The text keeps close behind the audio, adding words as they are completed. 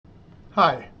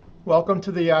Hi, welcome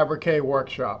to the Abrique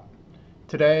workshop.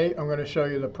 Today I'm going to show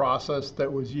you the process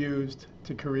that was used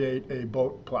to create a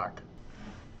boat plaque.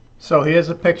 So here's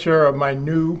a picture of my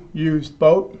new used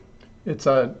boat. It's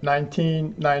a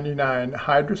 1999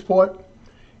 Hydrosport,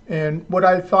 and what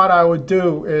I thought I would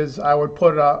do is I would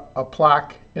put a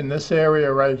plaque in this area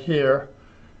right here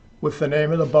with the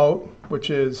name of the boat, which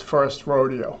is First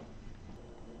Rodeo.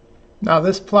 Now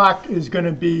this plaque is going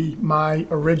to be my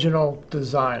original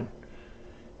design.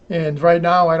 And right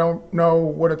now I don't know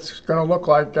what it's going to look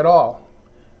like at all.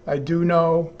 I do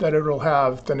know that it'll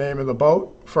have the name of the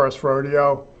boat, First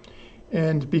Rodeo,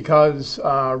 and because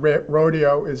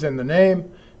rodeo is in the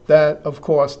name, that of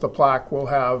course the plaque will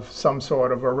have some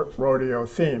sort of a rodeo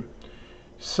theme.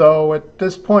 So at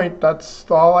this point, that's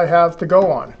all I have to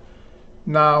go on.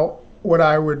 Now what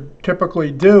I would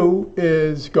typically do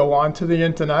is go onto the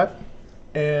internet,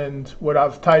 and what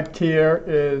I've typed here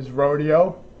is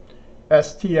rodeo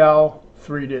STL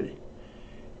 3D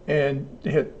and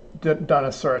done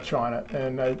a search on it,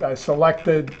 and I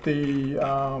selected the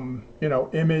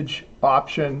image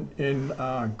option in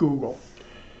Google.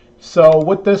 So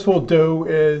what this will do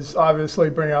is obviously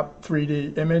bring up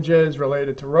 3D images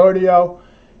related to rodeo,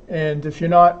 and if you're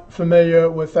not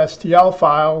familiar with STL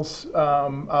files,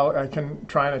 I can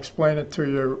try and explain it to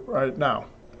you right now.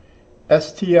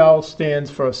 STL stands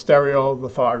for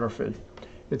stereolithography.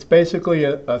 It's basically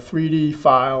a 3D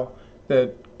file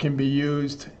that can be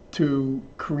used to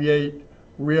create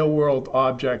real-world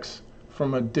objects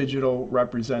from a digital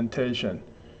representation.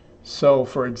 So,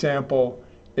 for example,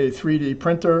 a 3D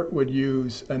printer would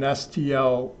use an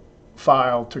STL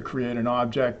file to create an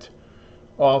object.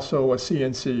 Also, a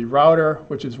CNC router,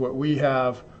 which is what we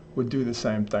have, would do the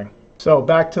same thing. So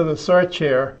back to the search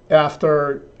here.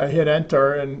 After I hit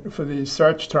enter, and for these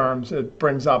search terms, it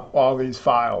brings up all these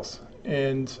files.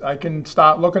 And I can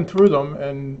start looking through them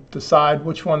and decide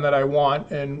which one that I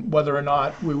want and whether or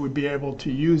not we would be able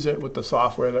to use it with the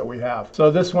software that we have.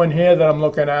 So this one here that I'm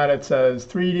looking at, it says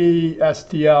 3D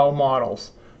STL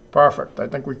models. Perfect. I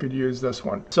think we could use this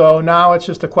one. So now it's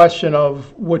just a question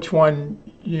of which one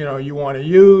you want to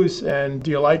use, and do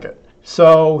you like it.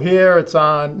 So here it's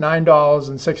on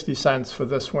 $9.60 for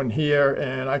this one here,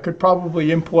 and I could probably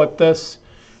import this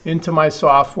into my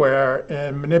software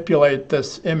and manipulate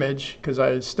this image, because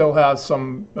I still have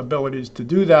some abilities to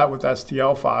do that with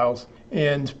STL files,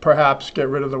 and perhaps get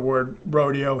rid of the word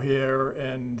rodeo here,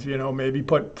 and maybe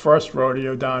put First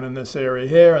Rodeo down in this area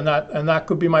here, and that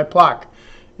could be my plaque.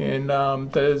 And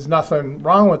there's nothing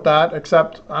wrong with that,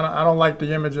 except I don't like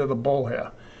the image of the bull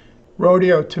here.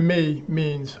 Rodeo to me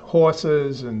means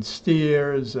horses and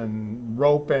steers and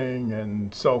roping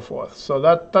and so forth. So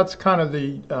that's kind of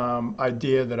the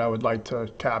idea that I would like to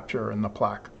capture in the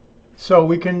plaque. So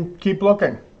we can keep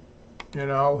looking.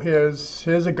 Here's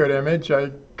a good image. I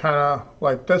kind of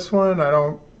like this one.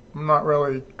 I'm not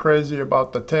really crazy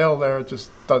about the tail there. It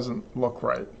just doesn't look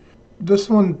right. This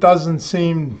one doesn't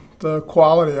seem, the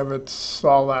quality of it's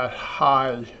all that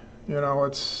high.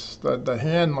 It's the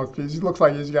hand looks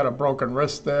like he's got a broken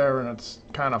wrist there, and it's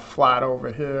kind of flat over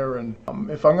here. And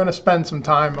if I'm going to spend some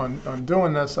time on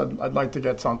doing this, I'd like to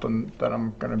get something that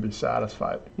I'm going to be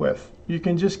satisfied with. You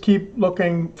can just keep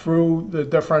looking through the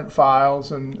different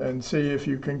files and see if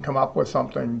you can come up with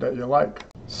something that you like.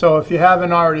 So if you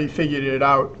haven't already figured it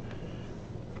out,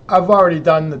 I've already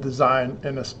done the design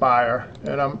in Aspire,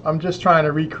 and I'm just trying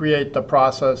to recreate the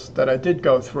process that I did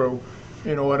go through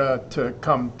in order to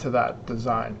come to that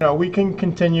design. We can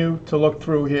continue to look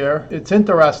through here. It's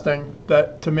interesting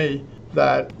that, to me,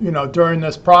 that during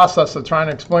this process of trying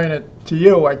to explain it to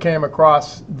you, I came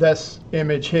across this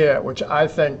image here, which I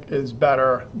think is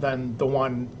better than the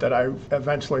one that I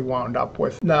eventually wound up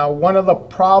with. Now, one of the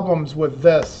problems with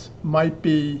this might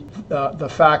be the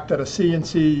fact that a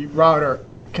CNC router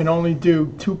can only do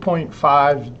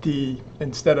 2.5D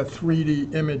instead of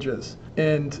 3D images.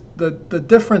 And the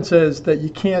difference is that you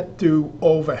can't do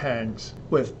overhangs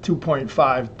with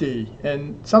 2.5D.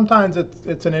 And sometimes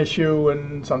it's an issue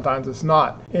and sometimes it's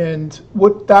not. And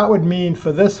what that would mean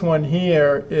for this one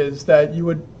here is that you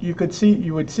would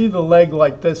see the leg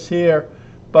like this here,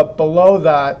 but below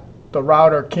that the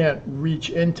router can't reach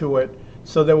into it,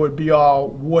 so there would be all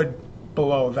wood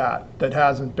below that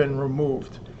hasn't been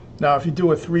removed. Now if you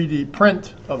do a 3D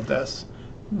print of this,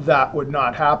 that would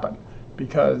not happen,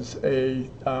 because a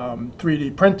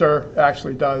 3D printer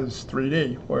actually does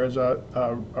 3D, whereas a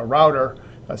router,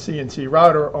 a CNC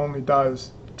router, only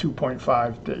does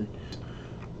 2.5D.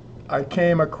 I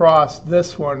came across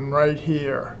this one right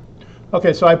here.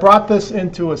 Okay, so I brought this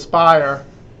into Aspire,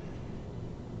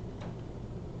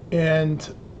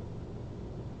 and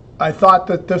I thought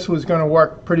that this was going to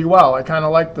work pretty well. I kind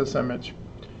of like this image.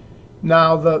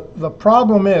 Now the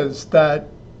problem is that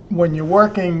when you're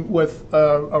working with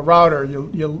a router,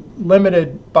 you're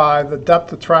limited by the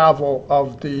depth of travel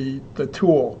of the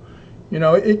tool. You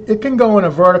know, it can go in a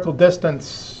vertical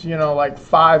distance, you know, like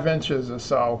 5 inches or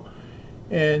so,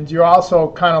 and you're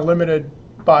also kind of limited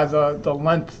by the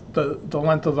length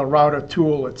of the router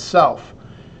tool itself.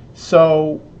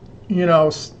 So, you know,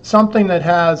 something that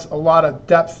has a lot of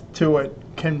depth to it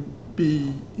can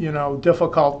be, you know,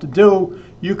 difficult to do.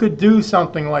 You could do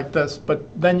something like this, but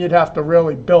then you'd have to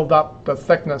really build up the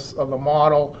thickness of the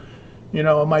model. You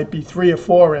know, it might be 3 or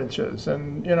 4 inches,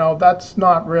 and you know, that's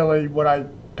not really what I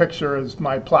picture as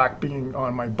my plaque being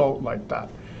on my boat like that.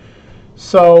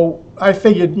 So I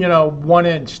figured, you know, 1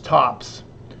 inch tops.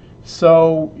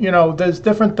 So, you know, there's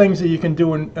different things that you can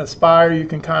do in Aspire. You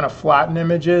can kind of flatten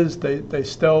images. They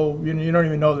still, you don't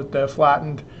even know that they're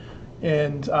flattened.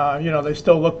 And, you know, they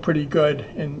still look pretty good,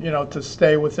 and, you know, to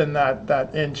stay within that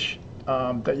inch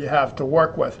that you have to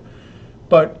work with.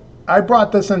 But I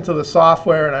brought this into the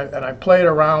software, and I played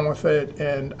around with it,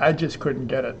 and I just couldn't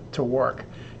get it to work.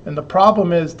 And the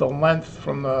problem is the length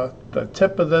from the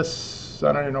tip of this,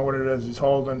 I don't even know what it is he's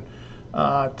holding,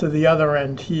 to the other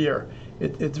end here.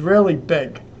 It's really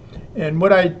big. And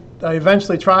what I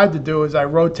eventually tried to do is I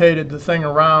rotated the thing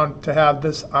around to have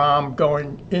this arm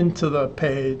going into the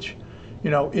page,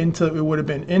 you know, it would have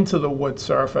been into the wood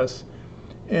surface.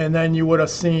 And then you would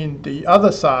have seen the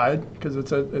other side, because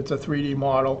it's a 3D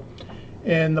model.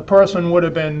 And the person would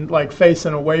have been like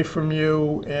facing away from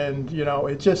you, and you know,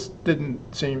 it just didn't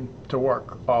seem to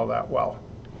work all that well.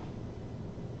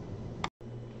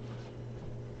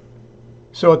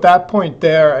 So at that point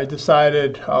there, I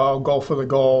decided I'll go for the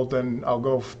gold, and I'll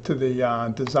go to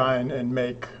the design and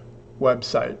make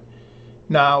website.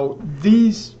 Now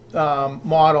these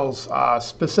models are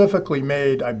specifically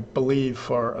made, I believe,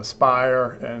 for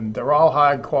Aspire, and they're all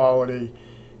high quality.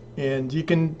 And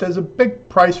there's a big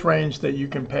price range that you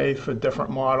can pay for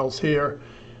different models here.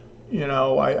 You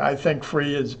know, I think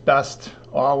free is best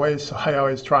always, so I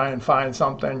always try and find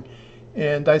something.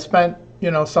 And I spent,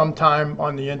 you know, some time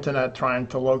on the internet trying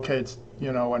to locate,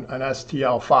 you know, an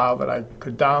STL file that I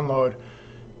could download.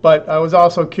 But I was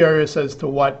also curious as to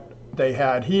what they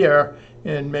had here,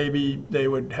 and maybe they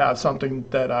would have something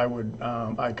that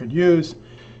I could use.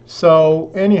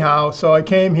 So anyhow, so I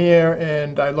came here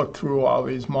and I looked through all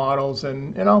these models,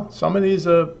 and you know, some of these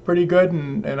are pretty good,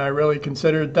 and I really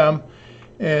considered them.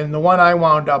 And the one I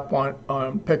wound up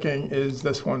on picking is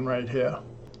this one right here.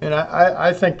 And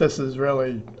I think this is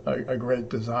really a great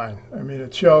design. I mean,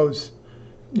 it shows,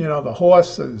 you know, the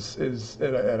horse is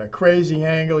at a crazy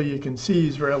angle. You can see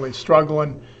he's really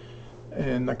struggling.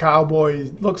 And the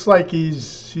cowboy looks like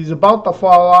he's about to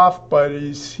fall off, but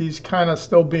he's kind of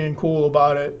still being cool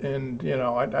about it, and you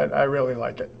know, I really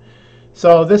like it.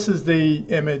 So this is the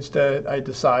image that I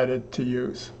decided to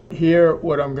use. Here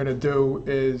what I'm going to do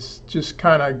is just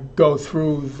kind of go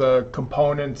through the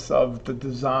components of the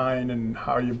design and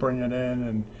how you bring it in,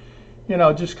 and you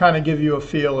know, just kind of give you a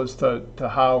feel as to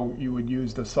how you would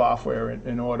use the software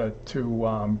in order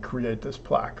to create this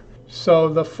plaque. So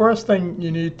the first thing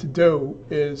you need to do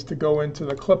is to go into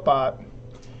the clip art,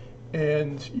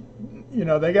 and you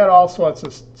know, they got all sorts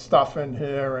of stuff in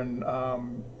here, and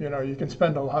you know, you can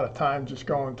spend a lot of time just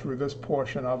going through this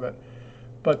portion of it.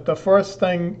 But the first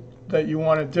thing that you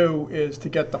want to do is to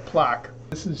get the plaque.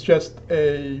 This is just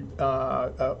a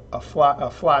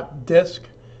flat disc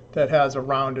that has a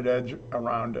rounded edge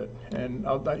around it, and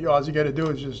all you got to do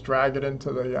is just drag it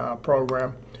into the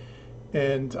program.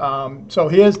 And so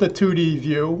here's the 2D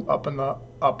view up in the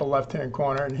upper left-hand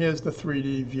corner, and here's the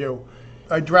 3D view.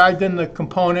 I dragged in the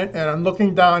component, and I'm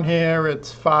looking down here,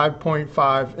 it's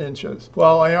 5.5 inches.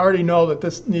 Well, I already know that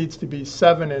this needs to be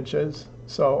 7 inches,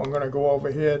 so I'm going to go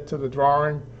over here to the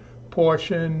drawing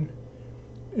portion,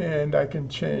 and I can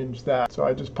change that. So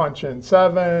I just punch in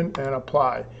 7 and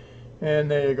apply.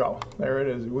 And there you go. There it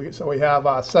is. So we have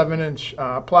a 7-inch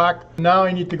plaque. Now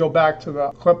I need to go back to the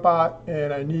clip art,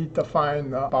 and I need to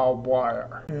find the barbed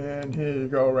wire. And here you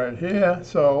go, right here.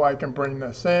 So I can bring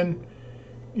this in.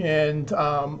 And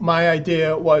my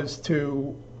idea was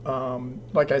to,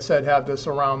 like I said, have this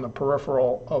around the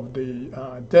peripheral of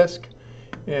the disc.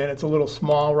 And it's a little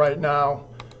small right now.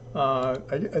 I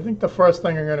think the first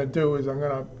thing I'm going to do is I'm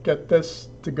going to get this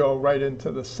to go right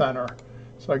into the center.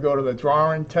 So I go to the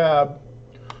drawing tab,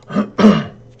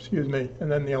 excuse me,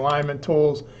 and then the alignment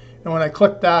tools. And when I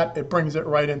click that, it brings it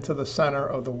right into the center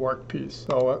of the workpiece.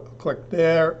 So I'll click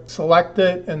there, select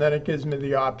it, and then it gives me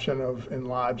the option of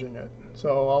enlarging it.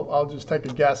 So I'll just take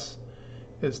a guess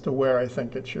is to where I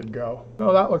think it should go.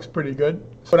 So that looks pretty good.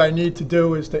 So what I need to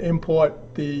do is to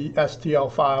import the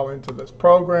STL file into this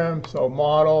program. So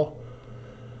model,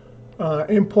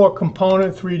 import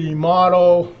component, 3D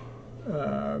model,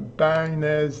 bang,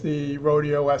 there's the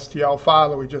Rodeo STL file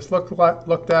that we just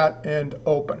looked at, and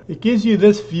open. It gives you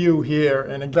this view here,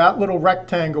 and that little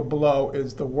rectangle below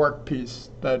is the workpiece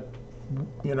that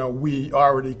we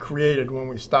already created when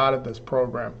we started this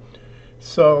program.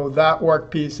 So that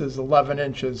workpiece is 11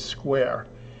 inches square.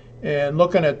 And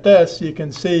looking at this, you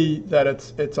can see that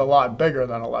it's a lot bigger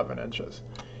than 11 inches.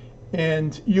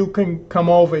 And you can come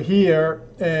over here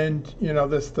and,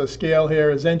 the scale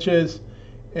here is inches.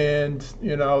 And,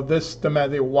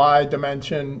 the Y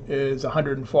dimension is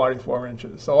 144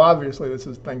 inches. So obviously this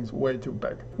thing's way too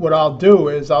big. What I'll do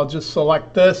is I'll just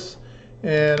select this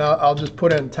and I'll just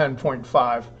put in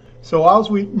 10.5. So all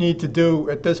we need to do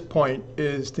at this point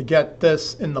is to get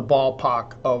this in the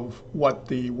ballpark of what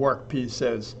the workpiece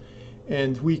is.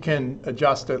 And we can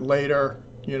adjust it later,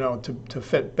 to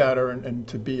fit better and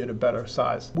to be at a better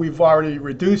size. We've already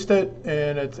reduced it,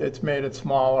 and it's made it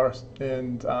smaller,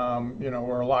 and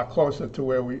we're a lot closer to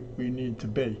where we need to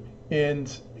be.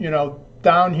 And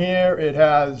down here it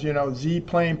has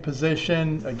Z-plane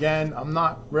position. Again, I'm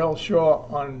not real sure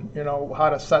on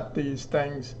how to set these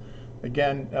things.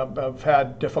 Again, I've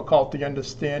had difficulty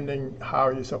understanding how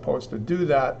you're supposed to do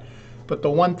that. But the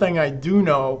one thing I do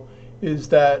know is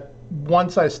that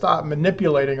once I start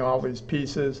manipulating all these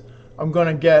pieces, I'm going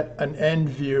to get an end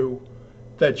view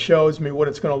that shows me what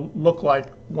it's going to look like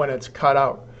when it's cut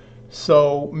out.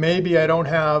 So maybe I don't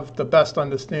have the best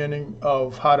understanding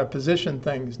of how to position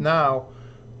things now,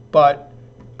 but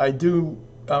I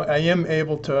am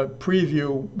able to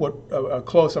preview what a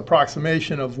close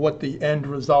approximation of what the end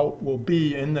result will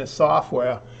be in this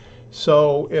software.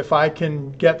 So if I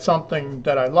can get something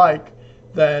that I like,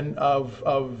 then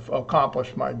I've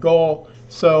accomplished my goal.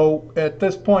 So at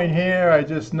this point here, I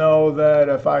just know that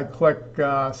if I click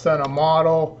Center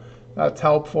Model, that's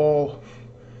helpful.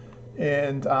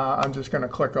 And I'm just going to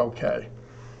click OK.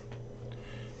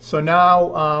 So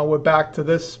now we're back to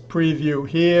this preview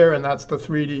here, and that's the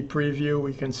 3D preview.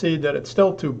 We can see that it's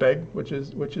still too big, which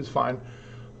is fine.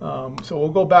 So we'll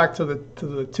go back to the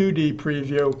 2D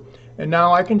preview, and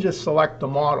now I can just select the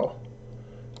model,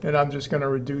 and I'm just going to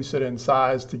reduce it in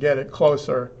size to get it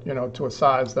closer, to a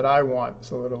size that I want,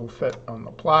 so that it'll fit on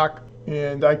the plaque.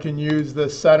 And I can use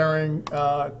this centering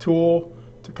tool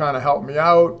to kind of help me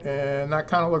out, and that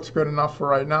kind of looks good enough for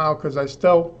right now because I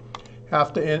still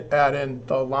have to add in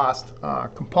the last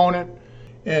component.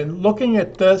 And looking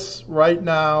at this right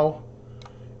now,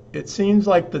 it seems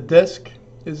like the disc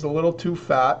is a little too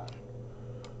fat.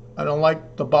 I don't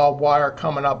like the barbed wire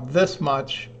coming up this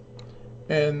much,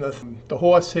 and the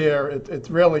horse here, it's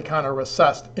really kind of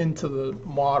recessed into the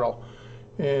model,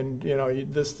 and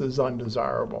this is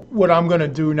undesirable. What I'm going to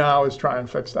do now is try and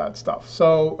fix that stuff.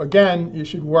 So again, you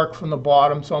should work from the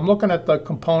bottom. So I'm looking at the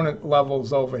component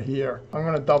levels over here. I'm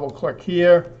going to double click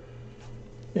here,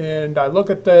 and I look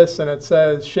at this and it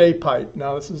says shape height.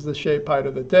 Now this is the shape height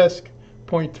of the disc,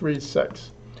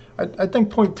 0.36. I think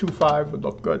 0.25 would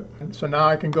look good. And so now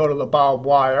I can go to the barbed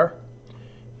wire,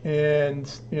 and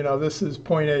this is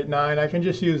 0.89. I can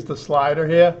just use the slider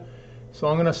here. So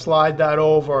I'm going to slide that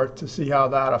over to see how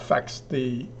that affects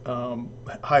the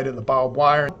height of the barbed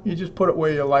wire. You just put it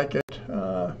where you like it.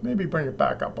 Maybe bring it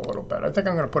back up a little bit. I think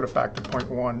I'm going to put it back to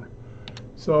 0.1.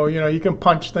 So you can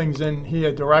punch things in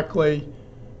here directly,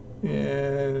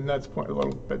 and that's a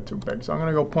little bit too big. So I'm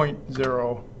going to go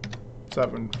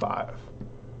 0.075.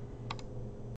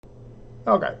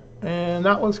 Okay, and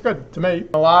that looks good to me.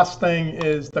 The last thing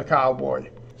is the cowboy.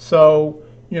 So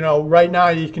right now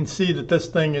you can see that this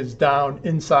thing is down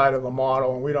inside of the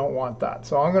model, and we don't want that.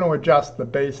 So I'm going to adjust the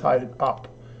base height up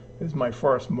is my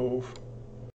first move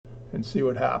and see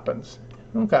what happens.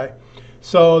 Okay,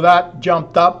 so that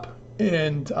jumped up,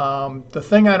 and the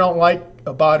thing I don't like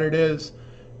about it is,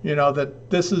 that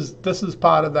this is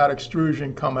part of that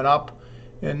extrusion coming up,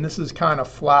 and this is kind of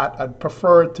flat. I'd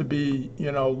prefer it to be,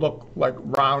 look like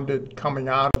rounded coming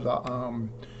out of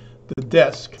the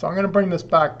disc. So I'm going to bring this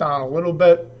back down a little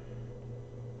bit.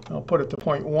 I'll put it to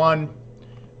 0.1,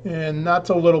 and that's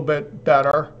a little bit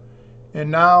better. And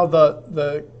now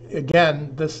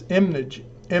again, this image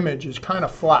is kind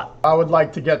of flat. I would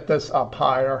like to get this up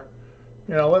higher.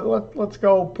 Let's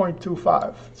go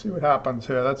 0.25. See what happens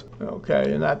here. That's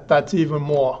okay, and that's even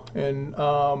more. And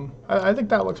I think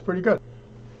that looks pretty good.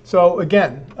 So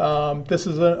again, this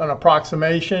is an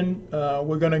approximation.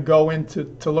 We're going to go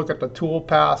to look at the tool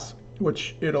paths,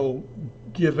 which it'll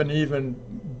give an even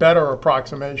better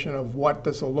approximation of what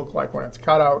this will look like when it's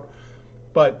cut out.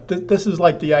 But this is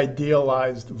like the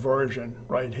idealized version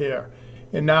right here.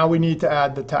 And now we need to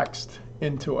add the text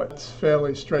into it. It's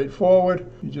fairly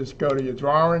straightforward. You just go to your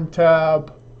drawing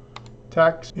tab,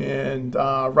 text, and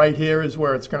right here is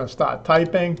where it's going to start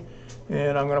typing.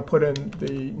 And I'm going to put in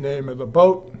the name of the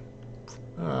boat,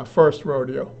 First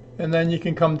Rodeo. And then you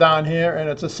can come down here, and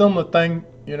it's a similar thing.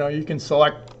 You know, you can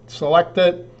select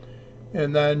it,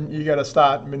 and then you got to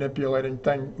start manipulating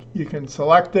things. You can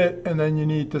select it, and then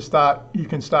you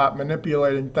can start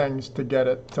manipulating things to get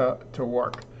it to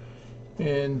work.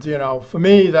 And, you know, for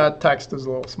me, that text is a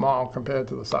little small compared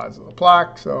to the size of the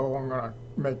plaque, so I'm going to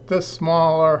make this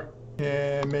smaller.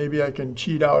 And maybe I can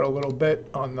cheat out a little bit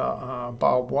on the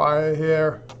barbed wire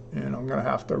here. And I'm going to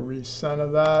have to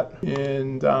recenter that.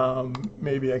 And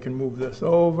maybe I can move this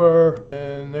over.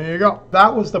 And there you go.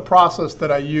 That was the process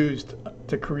that I used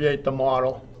to create the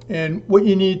model. And what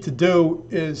you need to do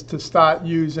is to start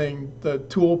using the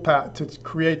toolpath to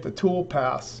create the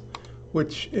toolpaths,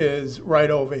 which is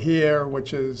right over here,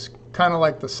 which is kind of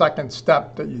like the second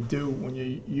step that you do when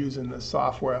you're using this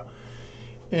software.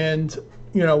 And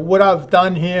you know, what I've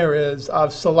done here is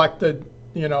I've selected,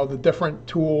 you know, the different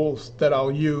tools that I'll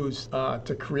use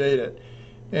to create it.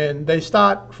 And they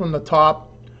start from the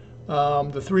top.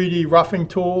 The 3D roughing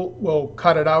tool will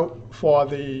cut it out for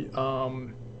the,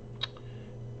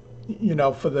 you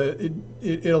know, for the,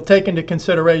 it'll take into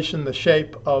consideration the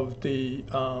shape of the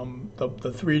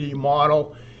 3D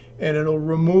model, and it'll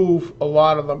remove a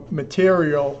lot of the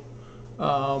material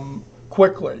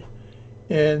quickly.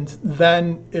 And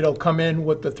then it'll come in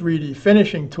with the 3D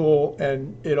finishing tool,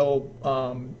 and it'll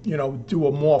you know, do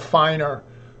a more finer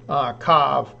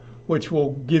carve, which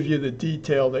will give you the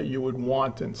detail that you would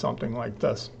want in something like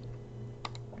this.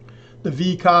 The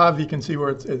V carve, you can see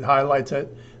where it highlights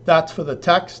it. That's for the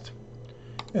text,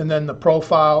 and then the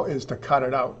profile is to cut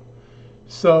it out.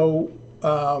 So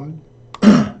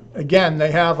again,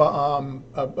 they have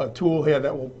a tool here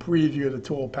that will preview the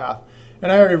toolpath.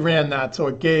 And I already ran that, so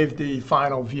it gave the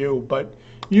final view. But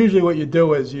usually what you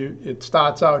do is it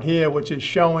starts out here, which is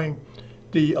showing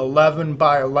the 11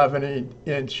 by 11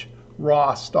 inch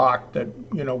raw stock that,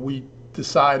 you know, we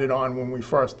decided on when we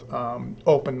first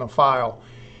opened the file.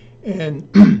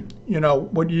 And you know,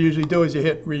 what you usually do is you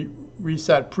hit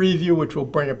reset preview, which will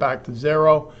bring it back to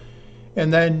 0.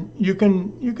 And then you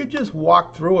could just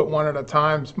walk through it one at a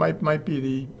time. Might be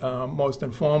the most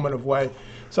informative way.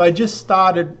 So I just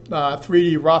started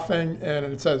 3D roughing, and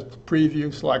it says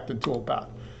preview selected toolpath.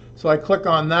 So I click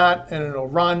on that, and it'll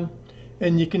run.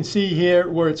 And you can see here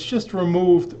where it's just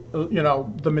removed, you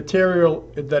know, the material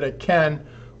that it can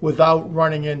without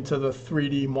running into the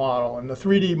 3D model. And the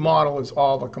 3D model is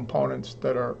all the components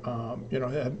that are, you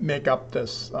know, make up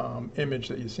this image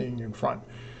that you're seeing in front.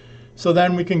 So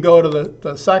then we can go to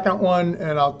the second one,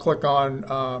 and I'll click on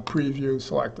preview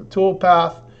selected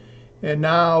toolpath. And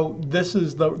now this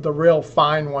is the real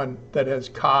fine one that has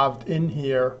carved in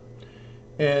here,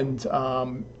 and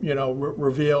you know,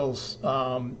 reveals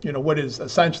you know, what is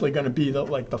essentially going to be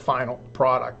like the final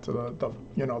product,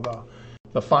 you know,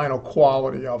 the final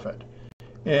quality of it.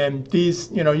 And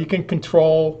these, you know, you can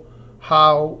control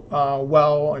how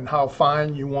well and how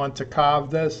fine you want to carve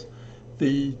this.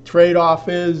 The trade-off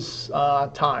is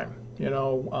time. You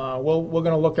know, we're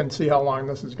going to look and see how long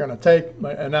this is going to take,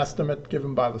 an estimate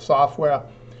given by the software,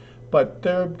 but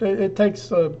it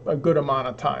takes a good amount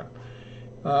of time.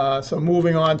 So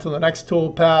moving on to the next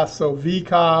toolpath, so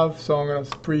VCarve, so I'm going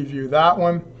to preview that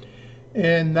one,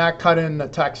 and that cut in the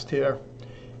text here.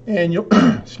 And you'll,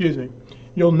 excuse me,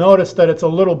 you'll notice that it's a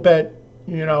little bit,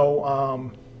 you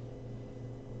know,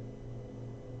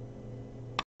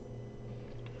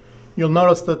 you'll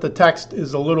notice that the text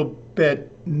is a little bit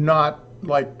not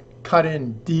like cut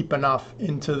in deep enough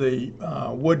into the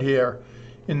wood here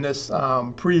in this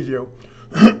preview.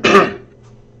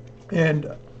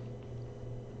 And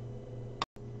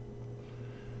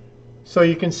so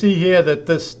you can see here that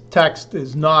this text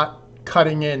is not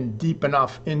cutting in deep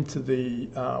enough into the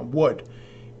wood.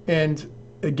 And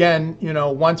again, you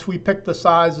know, once we pick the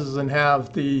sizes and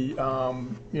have the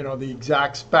you know, the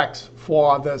exact specs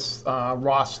for this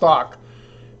raw stock,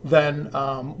 then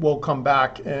we'll come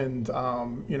back and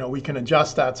you know, we can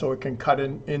adjust that so it can cut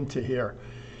into here.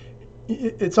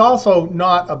 It's also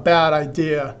not a bad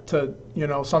idea to, you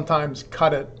know, sometimes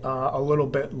cut it a little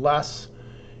bit less.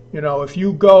 You know, if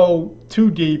you go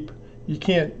too deep, you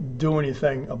can't do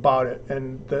anything about it.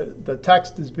 And the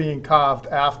text is being carved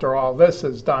after all this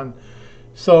is done.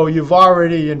 So you've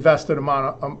already invested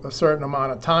a certain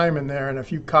amount of time in there, and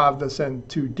if you carve this in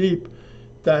too deep,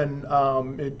 then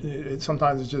it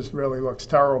sometimes it just really looks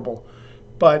terrible.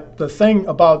 But the thing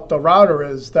about the router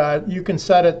is that you can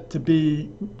set it to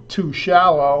be too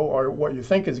shallow, or what you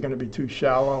think is going to be too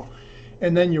shallow,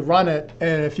 and then you run it,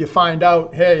 and if you find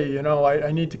out, hey, you know,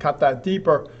 I need to cut that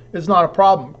deeper, it's not a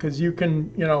problem, because you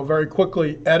can, you know, very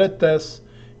quickly edit this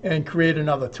and create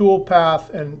another tool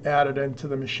path and add it into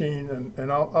the machine.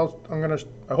 And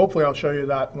hopefully I'll show you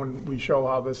that when we show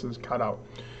how this is cut out.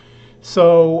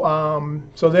 So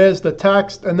so there's the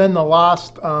text, and then the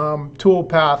last tool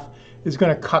path is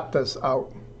going to cut this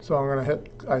out. So I'm going to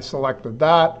hit, I selected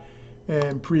that,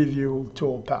 and preview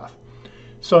tool path.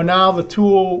 So now the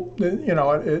tool, you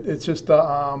know, it's just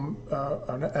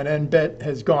an end bit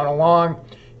has gone along.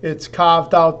 It's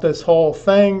carved out this whole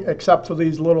thing except for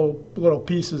these little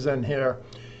pieces in here.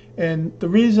 And the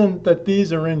reason that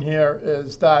these are in here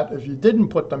is that if you didn't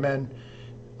put them in,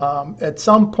 at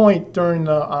some point during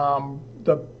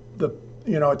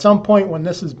you know, at some point when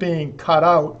this is being cut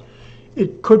out,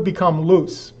 it could become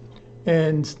loose.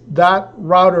 And that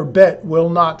router bit will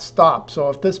not stop. So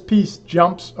if this piece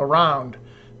jumps around,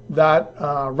 that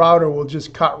router will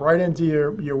just cut right into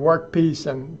your workpiece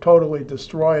and totally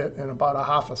destroy it in about a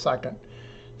half a second.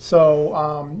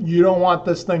 So you don't want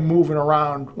this thing moving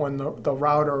around when the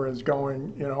router is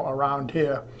going, you know, around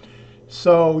here.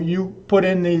 So you put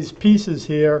in these pieces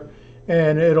here,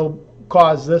 and it'll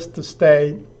cause this to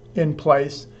stay in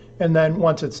place. And then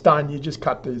once it's done, you just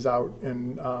cut these out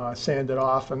and sand it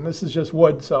off. And this is just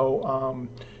wood, so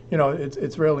you know,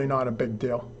 it's really not a big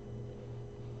deal.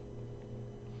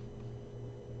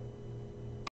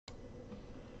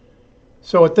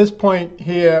 So at this point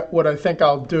here, what I think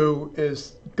I'll do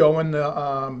is go in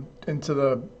into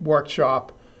the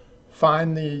workshop,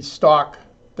 find the stock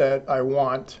that I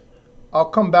want. I'll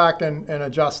come back and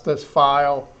adjust this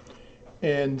file,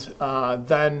 and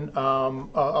then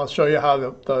I'll show you how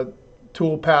the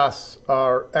tool paths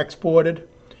are exported,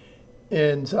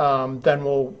 and then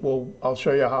I'll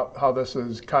show you how this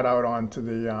is cut out onto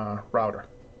the router.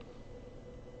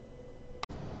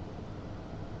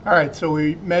 All right, so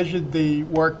we measured the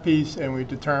workpiece and we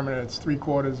determined it's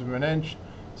 3/4 of an inch.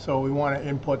 So we want to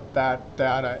input that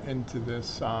data into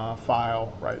this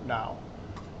file right now.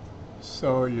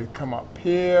 So you come up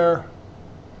here,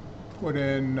 put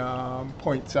in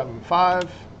 0.75,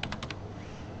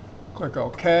 click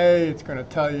OK. It's going to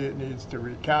tell you it needs to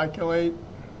recalculate.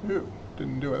 Ooh,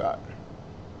 didn't do that.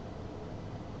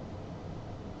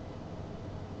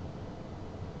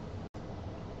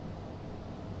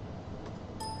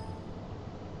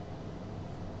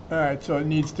 All right, so it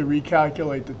needs to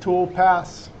recalculate the tool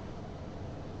paths.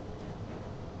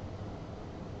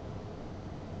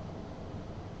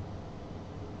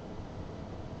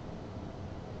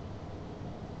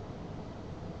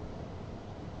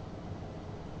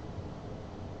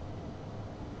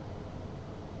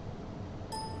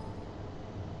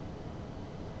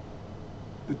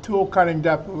 The tool cutting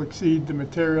depth will exceed the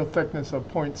material thickness of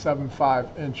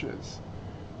 0.75 inches.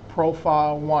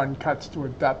 Profile 1 cuts to a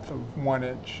depth of 1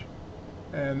 inch.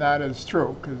 And that is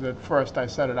true, because at first I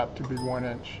set it up to be 1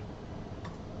 inch.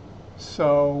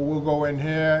 So we'll go in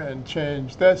here and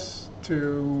change this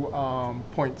to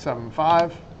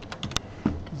 0.75,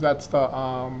 because that's the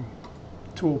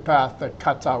tool path that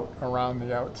cuts out around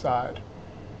the outside.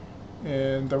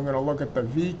 And I'm going to look at the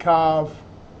V carve.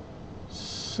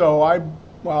 So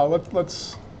well,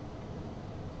 let's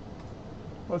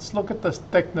look at the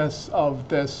thickness of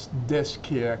this disc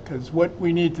here, because what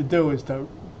we need to do is to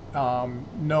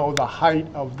know the height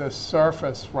of this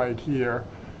surface right here.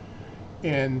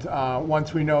 And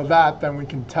once we know that, then we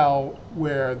can tell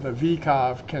where the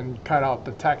V-carve can cut out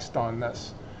the text on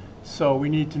this. So we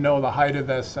need to know the height of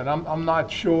this, and I'm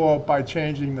not sure by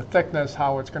changing the thickness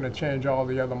how it's going to change all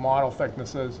the other model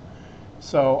thicknesses.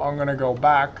 So I'm going to go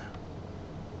back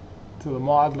to the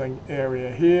modeling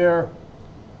area here,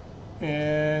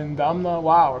 and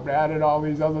wow, I've added all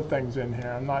these other things in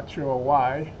here. I'm not sure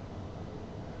why,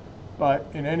 but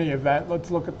in any event,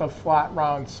 let's look at the flat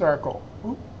round circle.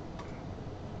 Oop.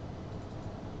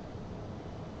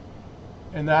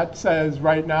 And that says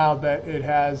right now that it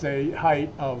has a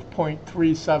height of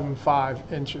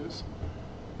 0.375 inches.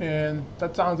 And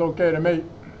that sounds okay to me.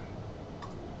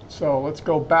 So let's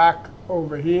go back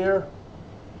over here,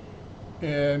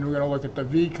 and we're going to look at the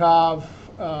V-carve.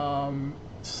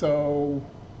 So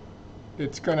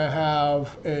it's going to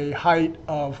have a height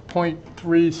of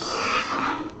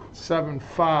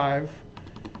 0.375.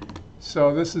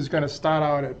 So this is going to start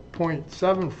out at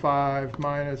 0.75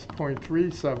 minus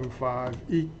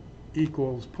 0.375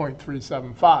 equals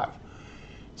 0.375.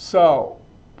 So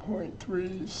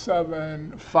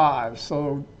 0.375.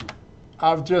 So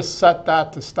I've just set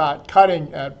that to start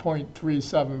cutting at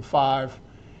 0.375.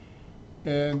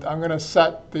 and I'm going to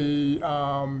set the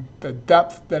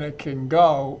depth that it can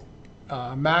go.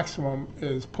 Maximum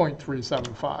is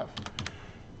 0.375.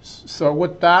 So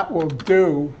what that will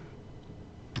do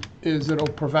is it'll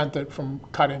prevent it from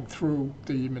cutting through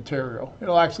the material.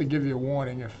 It'll actually give you a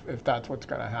warning if that's what's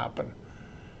going to happen.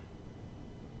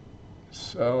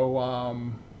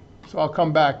 So, so I'll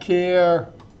come back here,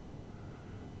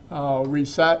 I'll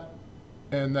reset,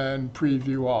 and then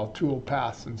preview all tool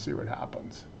paths and see what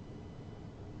happens.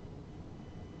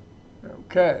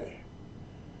 Okay,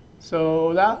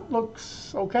 so that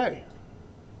looks okay.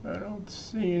 I don't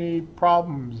see any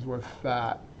problems with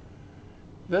that.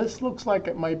 This looks like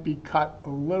it might be cut a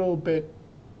little bit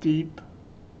deep,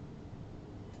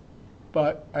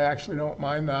 but I actually don't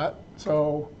mind that.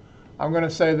 So I'm going to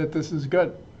say that this is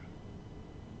good.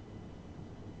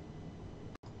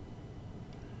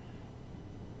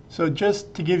 So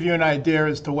just to give you an idea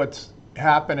as to what's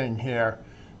happening here,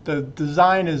 the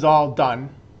design is all done.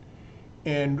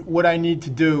 And what I need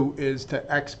to do is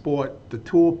to export the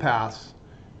tool paths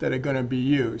that are going to be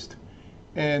used.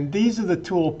 And these are the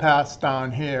tool paths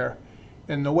down here.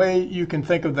 And the way you can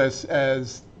think of this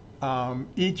as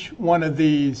each one of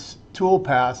these tool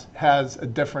paths has a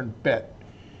different bit.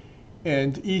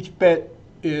 And each bit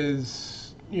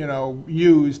is,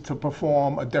 used to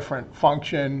perform a different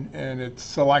function, and it's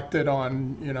selected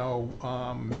on,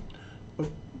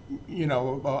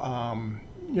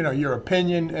 your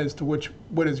opinion as to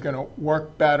what is going to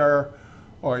work better,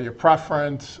 or your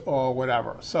preference, or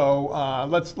whatever. So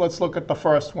let's look at the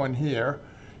first one here.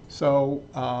 So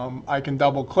I can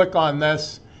double click on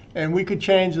this, and we could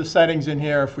change the settings in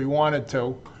here if we wanted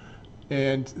to.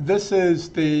 And this is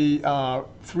the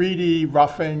 3D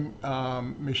roughing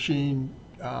machine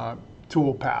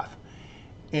tool path.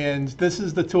 And this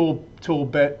is the tool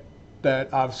bit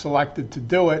that I've selected to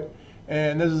do it.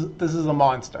 And this is a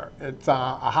monster. It's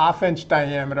a 1/2 inch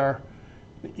diameter.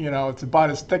 It's about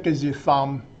as thick as your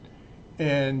thumb,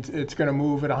 and it's going to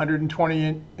move at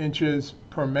 120 inches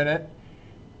per minute.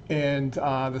 And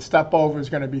the step over is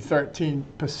going to be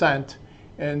 13%.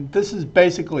 And this is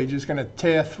basically just going to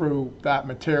tear through that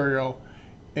material,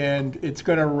 and it's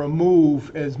going to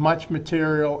remove as much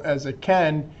material as it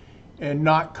can and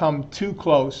not come too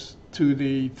close to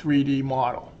the 3D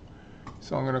model.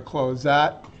 So I'm going to close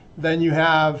that. Then you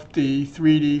have the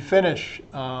 3D finish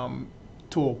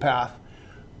tool path,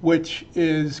 which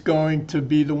is going to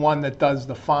be the one that does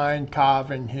the fine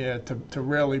carving here to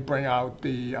really bring out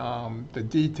the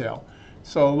detail.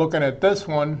 So looking at this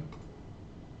one,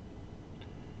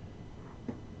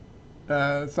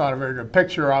 it's not a very good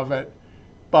picture of it,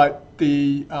 but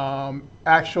the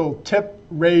actual tip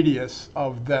radius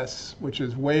of this, which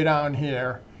is way down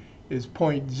here, is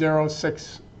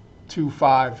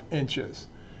 0.0625 inches.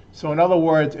 So in other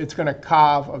words, it's going to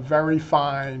carve a very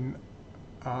fine,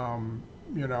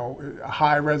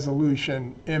 high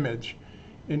resolution image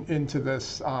into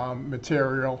this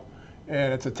material.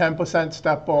 And it's a 10%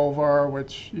 step over,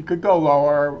 which you could go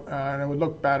lower and it would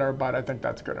look better, but I think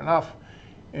that's good enough.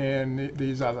 And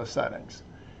these other settings.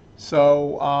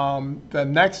 So the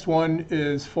next one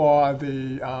is for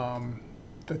the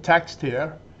text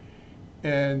here.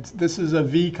 And this is a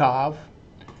V-carve.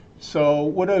 So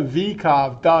what a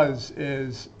V-carve does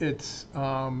is it's,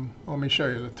 let me show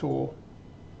you the tool.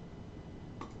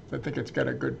 I think it's got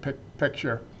a good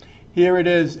picture. Here it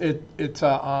is. It's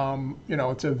a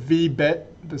it's a V bit.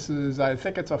 This is, I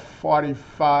think it's a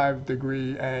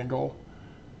 45-degree angle.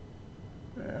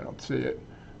 I don't see it.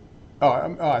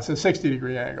 Oh, it's a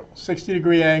 60-degree angle.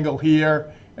 60-degree angle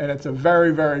here, and it's a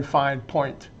very, very fine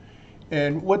point.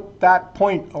 And what that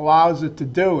point allows it to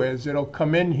do is it'll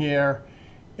come in here,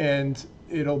 and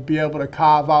it'll be able to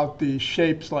carve out these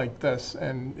shapes like this,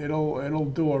 and it'll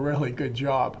do a really good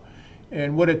job.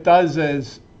 And what it does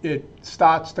is it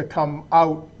starts to come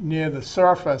out near the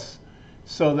surface,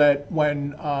 so that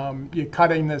when you're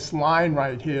cutting this line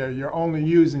right here, you're only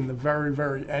using the very,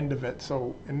 very end of it.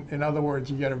 So in other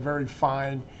words, you get a very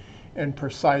fine and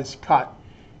precise cut.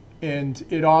 And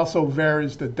it also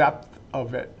varies the depth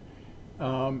of it.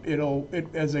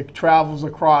 As it travels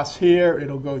across here,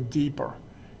 it'll go deeper.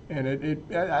 And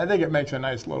I think it makes a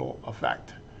nice little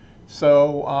effect.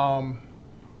 So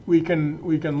we can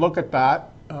look at that.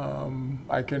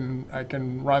 I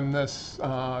can run this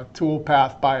tool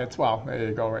path by its, well, there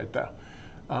you go right there.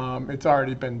 It's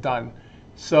already been done.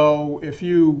 So if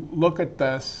you look at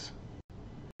this,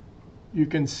 you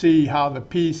can see how the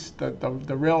piece,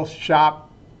 the real sharp,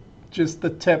 just the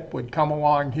tip would come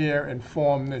along here and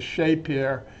form this shape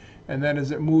here. And then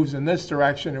as it moves in this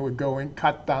direction, it would go and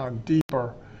cut down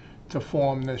deeper to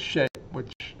form this shape,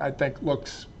 which I think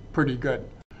looks pretty good.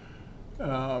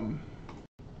 And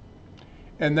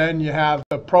then you have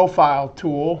the profile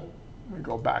tool. Let me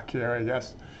go back here, I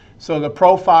guess. So the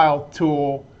profile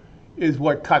tool is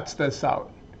what cuts this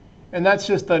out. And that's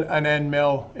just an end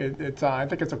mill. It's I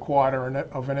think it's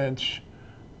 1/4 of an inch.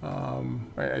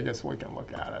 I guess we can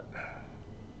look at it.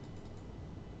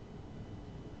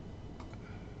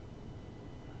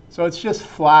 So it's just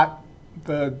flat.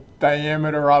 The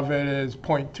diameter of it is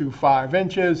 0.25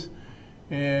 inches.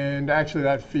 And actually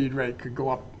that feed rate could go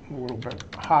up a little bit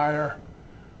higher.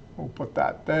 We'll put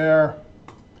that there.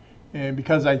 And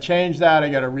because I changed that, I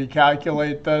got to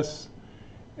recalculate this.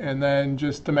 And then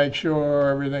just to make sure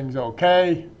everything's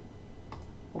okay,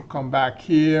 we'll come back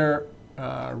here,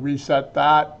 reset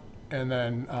that, and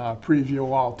then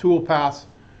preview all toolpaths.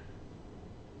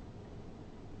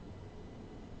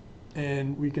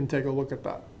 And we can take a look at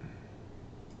that.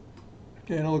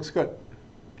 Okay, and it looks good.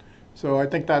 So I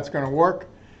think that's going to work.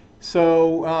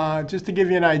 So just to give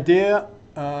you an idea,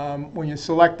 when you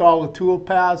select all the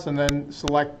toolpaths and then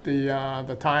select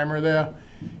the timer there,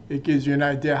 it gives you an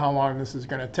idea how long this is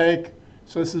going to take.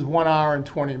 So this is 1 hour and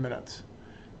 20 minutes.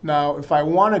 Now, if I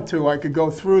wanted to, I could go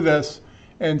through this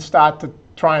and start to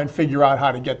try and figure out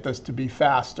how to get this to be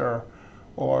faster.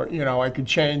 Or, you know, I could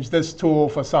change this tool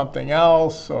for something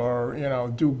else, or, you know,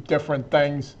 do different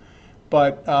things.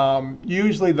 But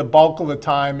usually the bulk of the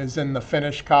time is in the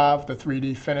finish carve, the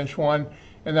 3D finish one,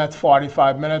 and that's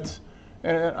 45 minutes.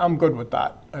 And I'm good with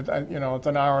that. You know, it's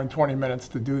 1 hour and 20 minutes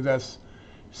to do this.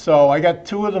 So I got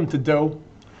 2 of them to do.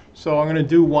 So I'm going to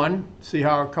do one, see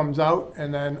how it comes out,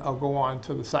 and then I'll go on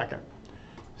to the second.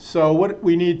 So what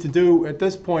we need to do at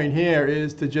this point here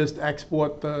is to just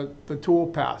export the tool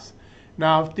paths.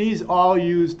 Now, if these all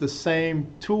use the same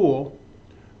tool,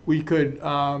 we could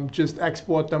just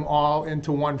export them all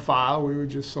into one file. We would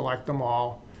just select them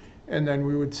all, and then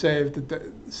we would save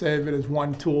it as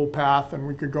one tool path, and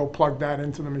we could go plug that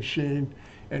into the machine,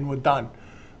 and we're done.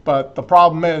 But the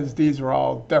problem is these are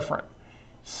all different.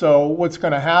 So what's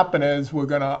going to happen is we're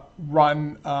going to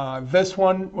run this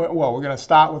one. Well, we're going to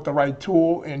start with the right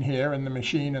tool in here in the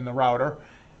machine and the router.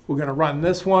 We're going to run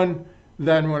this one.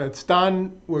 Then when it's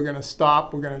done, we're going to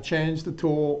stop. We're going to change the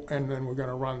tool, and then we're going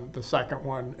to run the second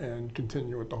one and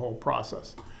continue with the whole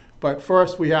process. But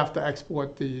first, we have to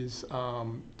export these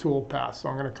tool paths. So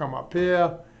I'm going to come up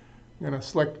here. I'm going to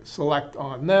select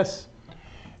on this.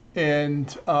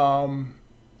 And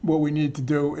what we need to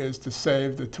do is to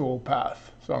save the tool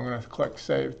path. So I'm going to click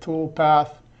Save Tool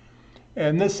Path.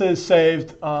 And this is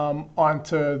saved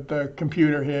onto the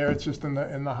computer here. It's just in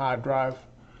the hard drive.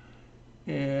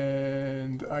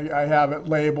 And I have it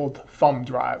labeled thumb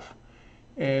drive.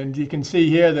 And you can see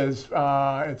here there's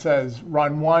it says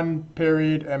run 1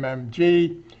 period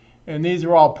mmg. And these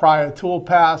are all prior tool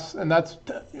paths. And that's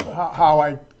how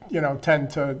I tend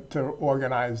to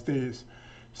organize these.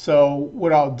 So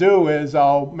what I'll do is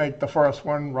I'll make the first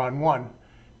one run 1,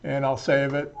 and I'll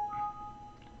save it,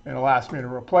 and it'll ask me to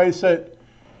replace it,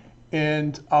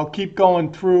 and I'll keep going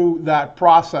through that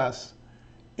process.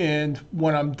 And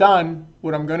when I'm done,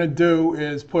 what I'm going to do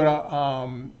is put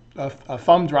a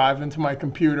thumb drive into my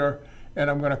computer, and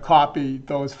I'm going to copy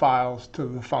those files to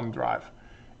the thumb drive,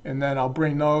 and then I'll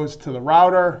bring those to the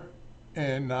router,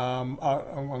 and I'm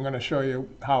going to show you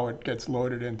how it gets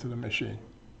loaded into the machine.